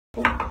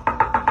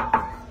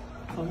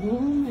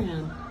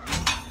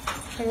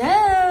Hello.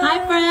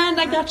 Hi, friend.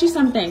 I got you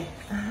something.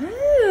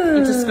 Oh.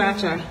 It's a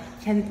scratcher.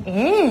 Come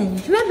in.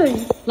 Remember.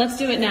 Let's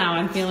do it now.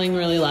 I'm feeling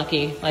really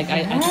lucky. Like,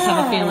 I just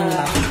have a feeling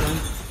about this one.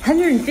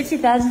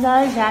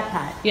 $150,000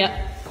 jackpot. Yep.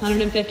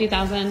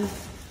 $150,000.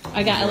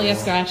 I got Ellie a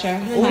scratcher.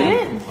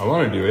 I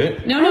want to do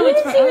it. No,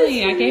 it's for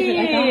Ellie. I gave it.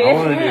 I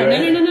want to do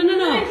it.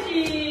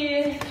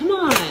 No. Come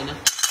on.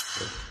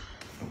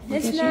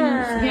 It's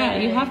not. Yeah,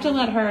 you have to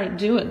let her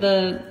do it.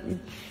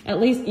 At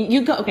least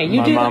you go. Okay, you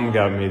My do. mom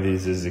got me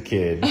these as a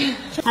kid.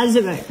 How does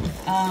it work?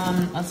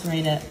 Let's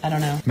read it. I don't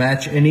know.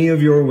 Match any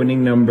of your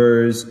winning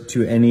numbers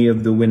to any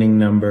of the winning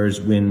numbers,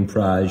 win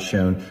prize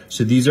shown.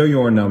 So these are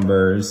your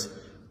numbers.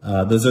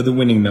 Those are the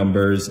winning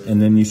numbers,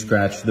 and then you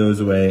scratch those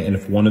away. And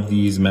if one of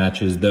these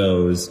matches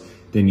those,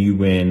 then you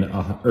win,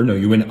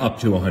 you win up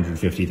to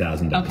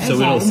 $150,000. Okay, so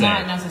it'll say.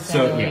 not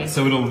necessarily.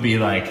 So it'll be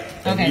like,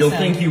 Okay, you'll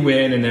think you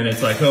win, and then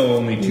it's like, oh,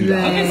 only $2.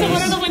 Right. Okay, so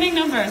what are the winning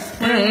numbers?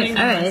 All right.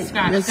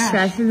 Let's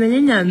scratch the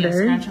winning number.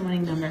 Yeah, scratch a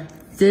winning number.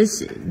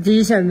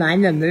 These are my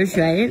numbers,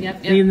 right?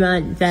 Yep. We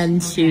want them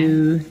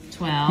to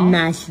 12.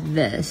 match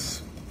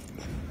this.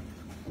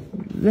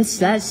 What's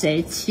that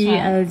say?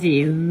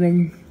 TLV.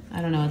 When.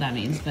 I don't know what that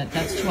means, but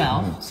that's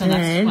 12. So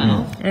that's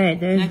 12. All right,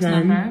 there's Next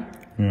one. number.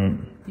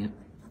 Mm. Yep.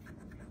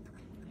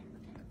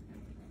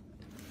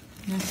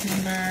 Next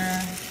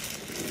number.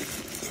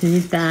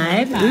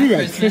 25. Ooh,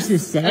 that's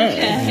Christmas Day.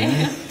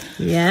 Okay.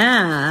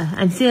 Yeah,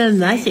 I'm feeling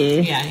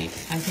lucky. Yeah, I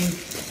think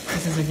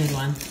this is a good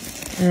one.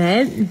 All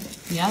right.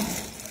 Yep.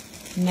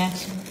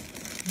 Next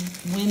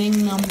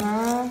winning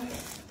number.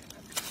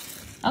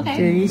 Okay.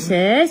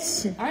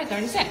 36. All right,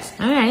 36.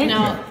 All right.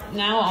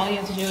 Now all you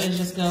have to do is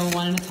just go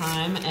one at a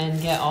time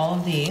and get all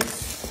of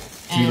these.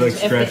 Do you like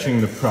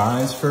scratching the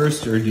prize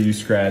first, or do you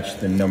scratch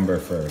the number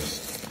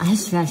first? I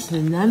scratched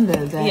the number,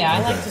 but Yeah,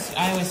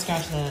 I always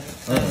scratch the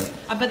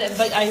but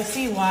I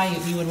see why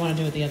you would want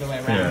to do it the other way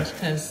around,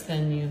 because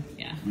then you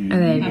All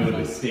right. know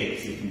the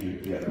stakes if you do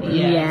it the other way.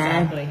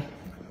 Yeah. Exactly.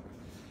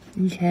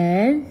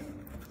 Okay.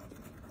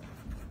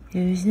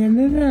 Here's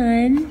number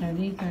 1.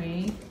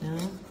 33. No.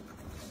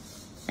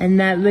 And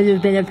that would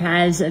have been a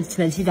prize of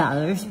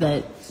 $20,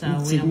 but So it we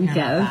don't didn't care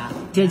go. about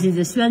that. Did you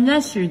this one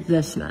next or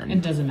this one?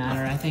 It doesn't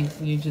matter. I think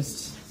you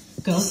just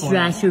go for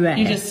Scratch it. away.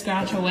 You just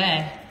scratch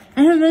away.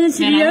 I don't want it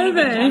to Man, be I would have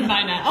been done over.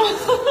 by now.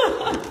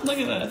 Look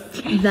at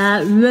this.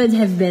 That would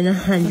have been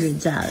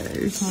 $100.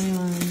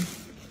 21.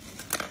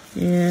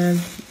 Yeah.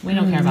 We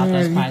don't care about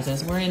those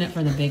prizes. We're in it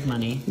for the big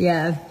money.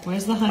 Yeah.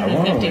 Where's the I want to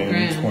 150 win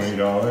grand?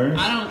 $20.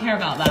 I don't care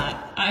about that.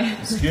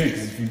 It's good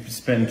because if you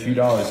spend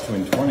 $2 to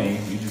win 20,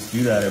 you just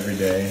do that every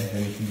day,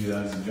 and you can do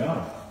that as a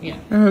job. Yeah.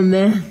 Oh,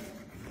 man.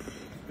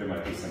 There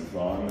might be some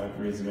flaw in that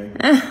reasoning.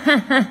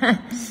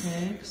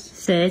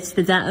 6,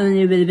 but that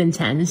only would have been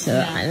 10, so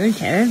Yeah. I don't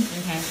care.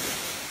 Okay.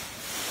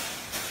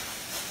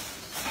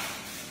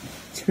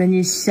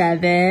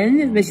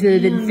 27, which would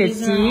have been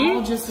These are all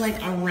 50. just like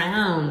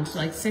around.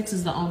 Like 6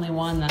 is the only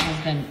one that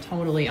has been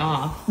totally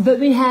off. But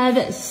we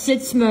have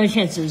 6 more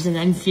chances, and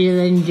I'm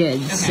feeling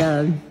good,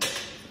 so.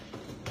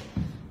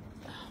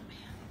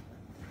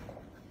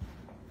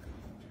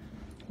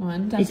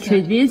 One. That's It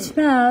could good. be a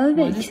 12,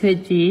 One it is-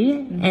 could be.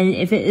 And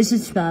if it is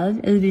a 12,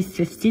 it'll be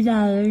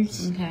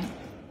 $50. Okay.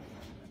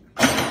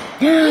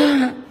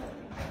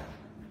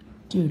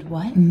 Dude,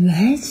 what?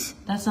 What?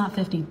 That's not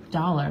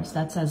 $50.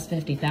 That says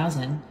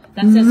 50,000.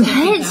 That says What?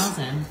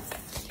 50,000.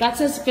 That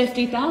says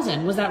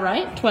 50,000. Was that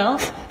right?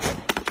 12?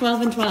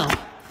 12 and 12.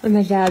 Oh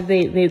my god,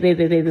 wait. I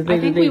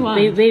think we won.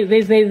 Wait.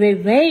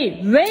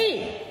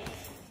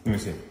 Let me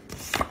see.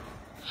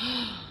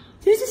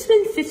 Did you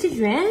spend 50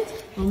 grand?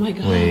 Oh my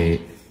god.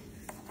 Wait.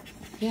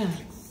 Yeah.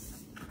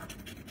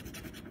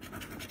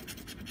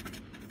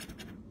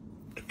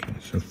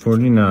 So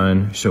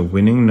 49. So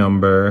winning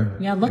number.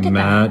 Yeah, look at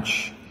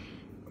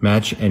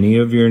Match any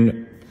of your.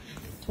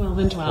 12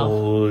 and 12.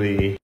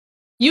 Holy.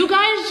 You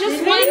guys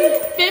just won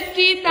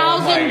 $50,000.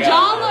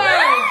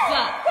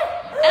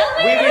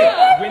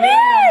 Winning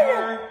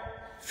number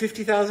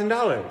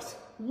 $50,000.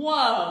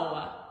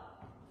 Whoa.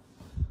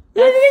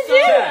 What did we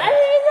do?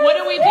 What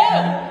do we do?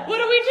 What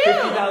do we do?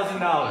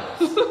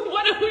 $50,000.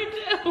 What do we do?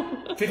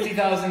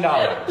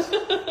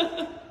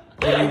 $50,000.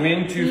 When you win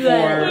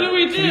 2-4, What do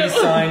we do? please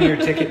sign your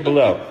ticket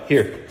below.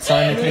 Here,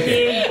 sign the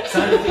ticket.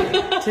 Sign the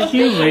ticket. Did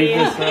you read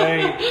this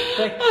right?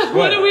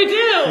 What do we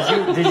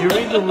do? Did you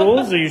read the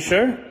rules? Are you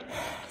sure?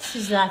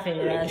 She's laughing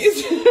at us.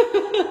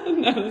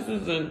 No, this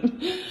isn't.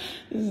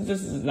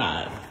 This is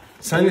not.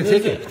 Sign the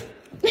ticket.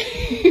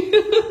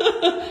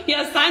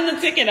 Yeah, sign the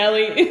ticket,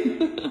 Ellie.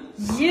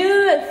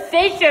 You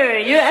faker!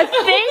 You're a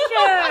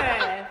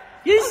faker!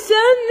 You're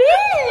so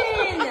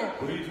mean!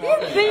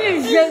 What are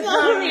you talking about? That's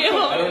not real.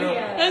 I don't know.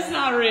 That's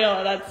not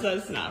real.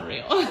 That's not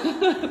real.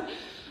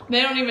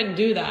 They don't even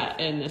do that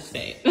in this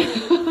state.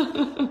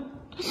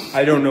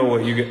 I don't know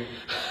what you get.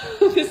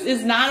 This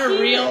is not a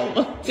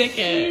real ticket.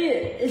 She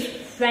is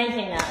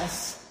pranking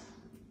us.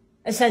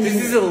 This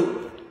is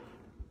a.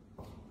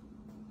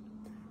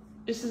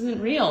 This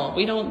isn't real.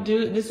 We don't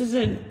do. This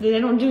isn't. They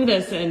don't do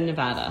this in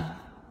Nevada.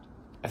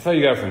 I thought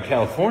you got it from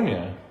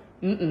California.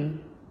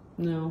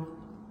 No.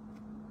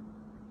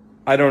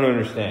 I don't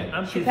understand.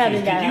 I'm probably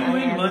confused. Did got it you on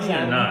win money or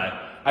Amazon. not?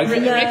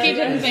 Ricky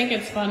doesn't think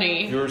it's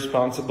funny. You're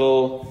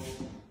responsible.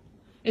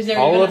 Is there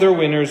All even other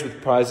winners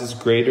with prizes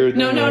greater than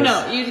No.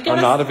 this You are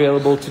gotta not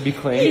available to be He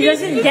claimed.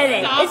 doesn't get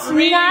it. Stop It's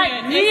reading not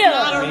it. real. It's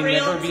not a May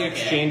real never be ticket.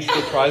 exchanged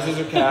for prizes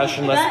or cash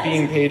unless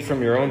being paid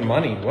from your own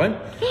money.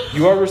 What?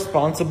 You are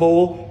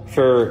responsible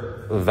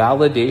for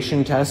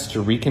validation tests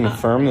to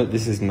reconfirm that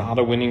this is not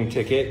a winning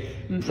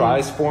ticket.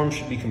 Prize forms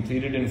should be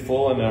completed in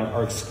full and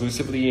are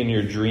exclusively in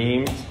your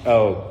dreams.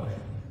 Oh,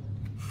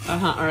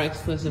 Or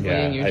exclusively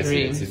yeah, in your I see.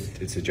 dreams.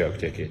 It's a joke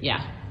ticket.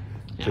 Yeah.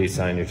 Please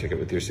sign your ticket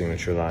with your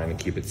signature line and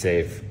keep it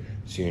safe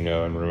so you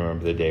know and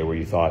remember the day where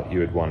you thought you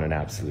had won an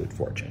absolute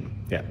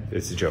fortune. Yeah,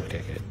 it's a joke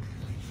ticket.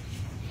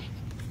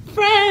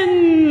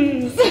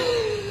 Friends!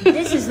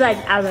 This is like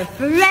our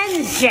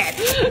friendship.